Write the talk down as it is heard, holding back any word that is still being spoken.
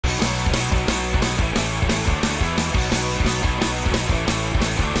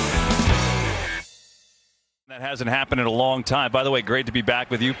That hasn't happened in a long time. By the way, great to be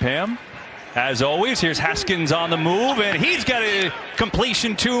back with you, Pam. As always, here's Haskins on the move, and he's got a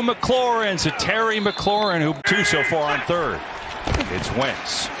completion to McLaurin. So Terry McLaurin, who 2 so far on third. It's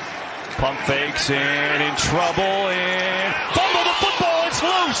Wentz. Pump fakes in trouble, and fumble the football. It's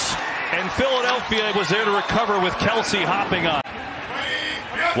loose. And Philadelphia was there to recover with Kelsey hopping on.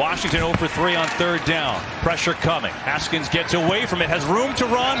 Washington 0 for 3 on third down. Pressure coming. Haskins gets away from it, has room to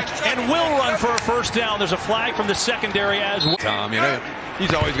run, and will run for a first down. There's a flag from the secondary as well. Tom, you know,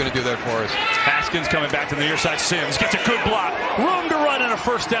 he's always going to do that for us. Haskins coming back to the near side. Sims gets a good block. Room to run and a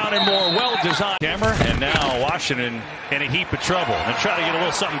first down and more. Well designed. Camera, and now Washington in a heap of trouble. And try to get a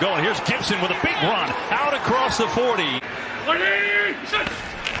little something going. Here's Gibson with a big run out across the 40.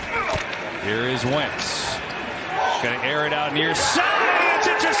 Here is Wentz. Going to air it out near side. It's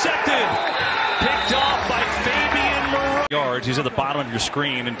intercepted. Picked off by Fabian Moreau. Yards. He's at the bottom of your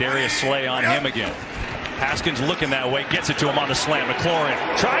screen, and Darius Slay on him again. Haskins looking that way, gets it to him on the slant. McLaurin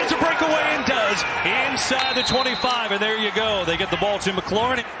tries to break away and does inside the 25, and there you go. They get the ball to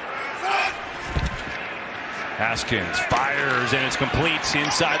McLaurin. Haskins fires, and it's complete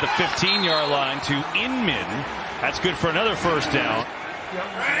inside the 15-yard line to Inman. That's good for another first down.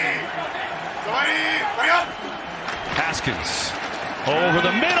 Haskins over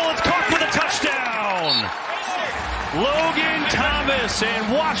the middle. It's caught for the touchdown. Logan Thomas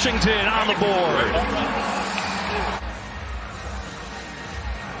and Washington on the board.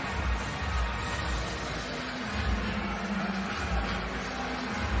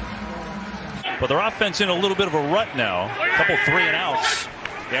 But their offense in a little bit of a rut now. A couple 3-and-outs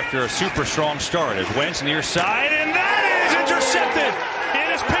after a super strong start. As Wentz near side, and that is intercepted.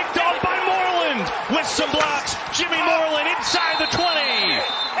 It is picked off by Moreland with some blocks. Jimmy Moreland inside the 20.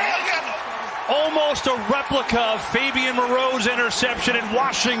 Almost a replica of Fabian Moreau's interception, in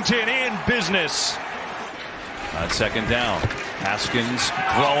Washington in business. On second down, Haskins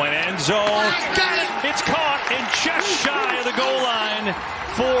throwing end zone. Got it! It's caught and just shy of the goal line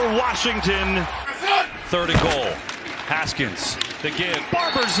for Washington. Third and goal. Haskins to give.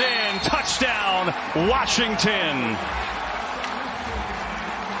 Barber's in. Touchdown, Washington.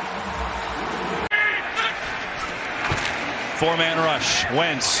 Four-man rush.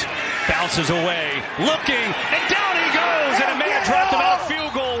 Wentz bounces away, looking, and down he goes, and it may have dropped him out of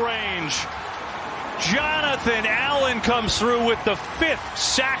field goal range. Jonathan Allen comes through with the 5th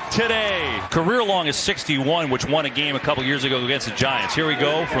sack today. Career long is 61, which won a game a couple years ago against the Giants. Here we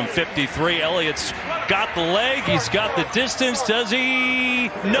go from 53. Elliott's got the leg, he's got the distance. Does he?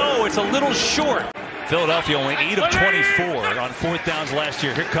 No, it's a little short. Philadelphia only 8 of 24 on 4th downs last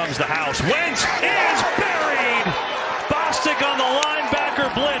year. Here comes the house. Wentz is buried. Bostic on the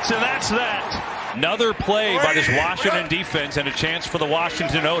linebacker blitz, and that's that. Another play by this Washington defense, and a chance for the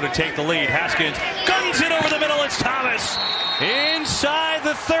Washington O to take the lead. Haskins guns it over the middle. It's Thomas inside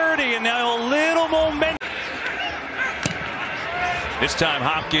the 30, and now a little momentum. This time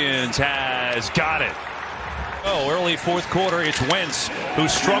Hopkins has got it. Oh, early 4th quarter, it's Wentz who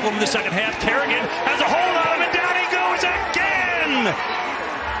struggled in the second half. Kerrigan has a hold on him, and down he goes again.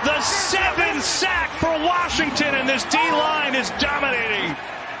 The 7th sack for Washington, and this D-line is dominating.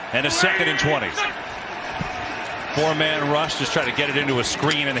 And a 2nd and 20. Four-man rush, just try to get it into a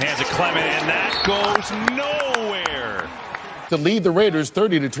screen in the hands of Clement, and that goes nowhere. To lead the Raiders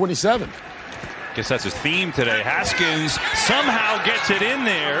 30-27. Guess that's his theme today. Haskins somehow gets it in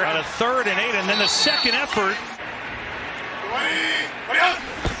there at a 3rd and 8, and then the second effort.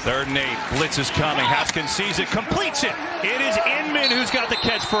 3rd and 8, blitz is coming. Haskins sees it, completes it. It is Inman who's got the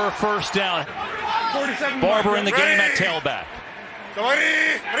catch for a first down. Barber in the game at tailback.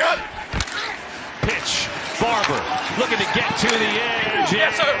 Pitch. Barber looking to get to the edge.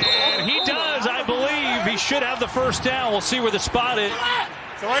 Yes, sir. And he does, I believe. He should have the first down. We'll see where the spot is.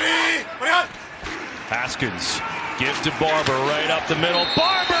 Haskins gives to Barber right up the middle.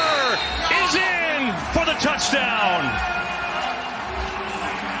 Barber is in for the touchdown.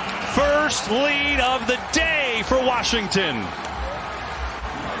 First lead of the day for Washington.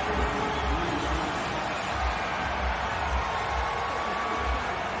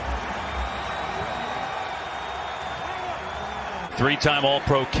 Three-time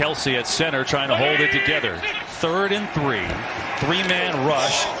All-Pro Kelsey at center trying to hold it together. 3rd and 3. 3-man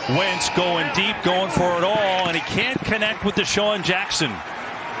rush. Wentz going deep, going for it all, and he can't connect with Deshaun Jackson.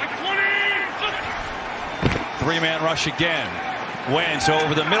 3-man rush again. Wentz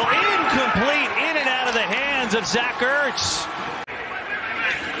over the middle. Incomplete. In and out of the hands of Zach Ertz.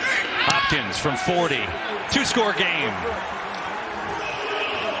 Hopkins from 40. 2-score game.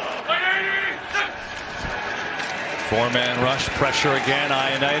 Four-man rush, pressure again.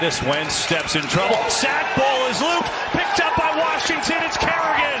 Ioannidis. Wentz steps in trouble. Sack, ball is looped. Picked up by Washington. It's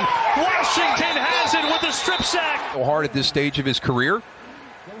Kerrigan. Washington has it with a strip sack. So hard at this stage of his career.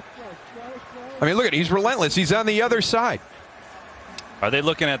 I mean, look at it. He's relentless. He's on the other side. Are they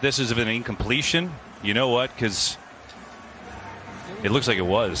looking at this as an incompletion? You know what? Because it looks like it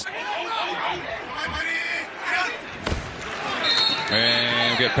was.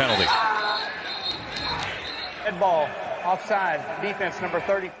 And get a penalty. Head ball, offside, defense number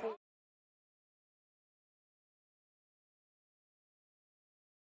 34.